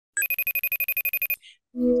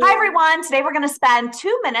Hi, everyone. Today we're going to spend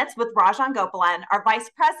 2 minutes with Rajan Gopalan, our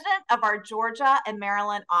Vice President of our Georgia and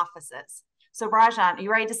Maryland offices. So, Rajan, are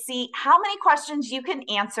you ready to see how many questions you can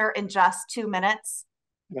answer in just 2 minutes?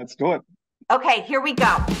 Let's do it. Okay, here we go.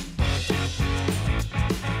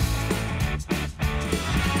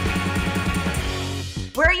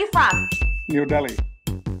 Where are you from? New Delhi,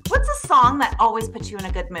 What's a song that always puts you in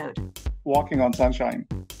a good mood? walking on sunshine,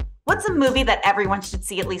 What's a movie that everyone should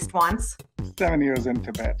see at least once? 7 years in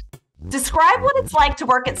Tibet. Describe what it's like to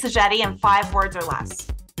work at Sageti in 5 words or less.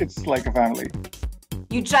 It's like a family.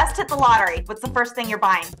 You just hit the lottery. What's the first thing you're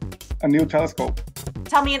buying? A new telescope.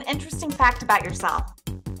 Tell me an interesting fact about yourself.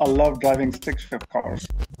 I love driving stick shift cars.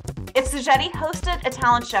 If Sageti hosted a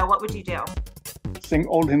talent show, what would you do? Sing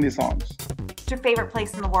old Hindi songs. What's your favorite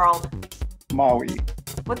place in the world? Maui,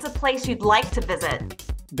 What's a place you'd like to visit?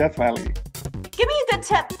 Death Valley. Give me a good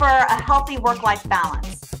tip for a healthy work-life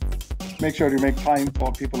balance. Make sure you make time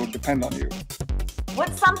for people who depend on you.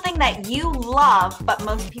 What's something that you love but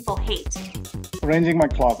most people hate? Arranging my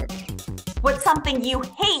closet. What's something you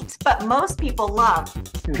hate but most people love?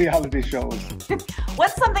 Reality shows.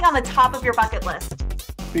 What's something on the top of your bucket list?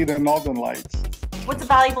 See the Northern Lights. What's a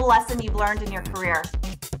valuable lesson you've learned in your career?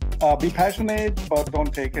 Be passionate, but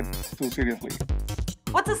don't take it too seriously.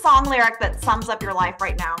 What's a song lyric that sums up your life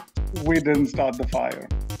right now? We didn't start the fire.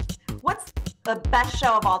 What's the best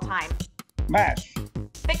show of all time? MASH.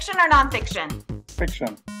 Fiction or nonfiction?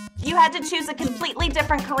 Fiction. If you had to choose a completely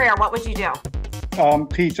different career, what would you do?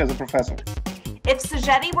 Teach as a professor. If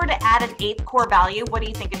Sageti were to add an 8th core value, what do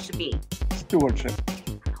you think it should be? Stewardship.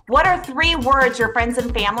 What are 3 words your friends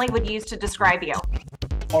and family would use to describe you?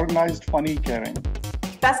 Organized, funny, caring.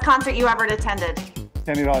 Best concert you ever attended?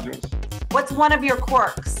 Kenny Rogers. What's one of your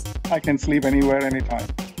quirks? I can sleep anywhere, anytime.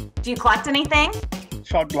 Do you collect anything?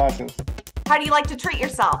 Shot glasses. How do you like to treat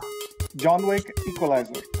yourself? John Wick,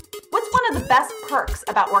 Equalizer. What's one of the best perks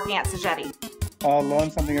about working at Sageti? Learn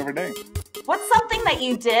something every day. What's something that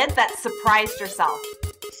you did that surprised yourself?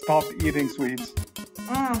 Stopped eating sweets.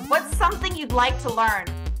 What's something you'd like to learn?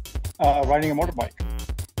 Riding a motorbike.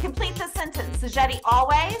 Complete the sentence. Sageti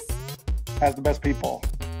always? Has the best people.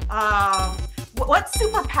 What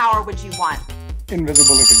superpower would you want?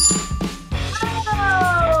 Invisibility.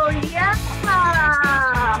 Oh, yeah!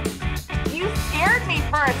 You scared me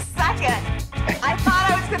for a second. I thought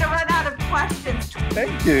I was going to run out of questions.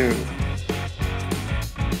 Thank you.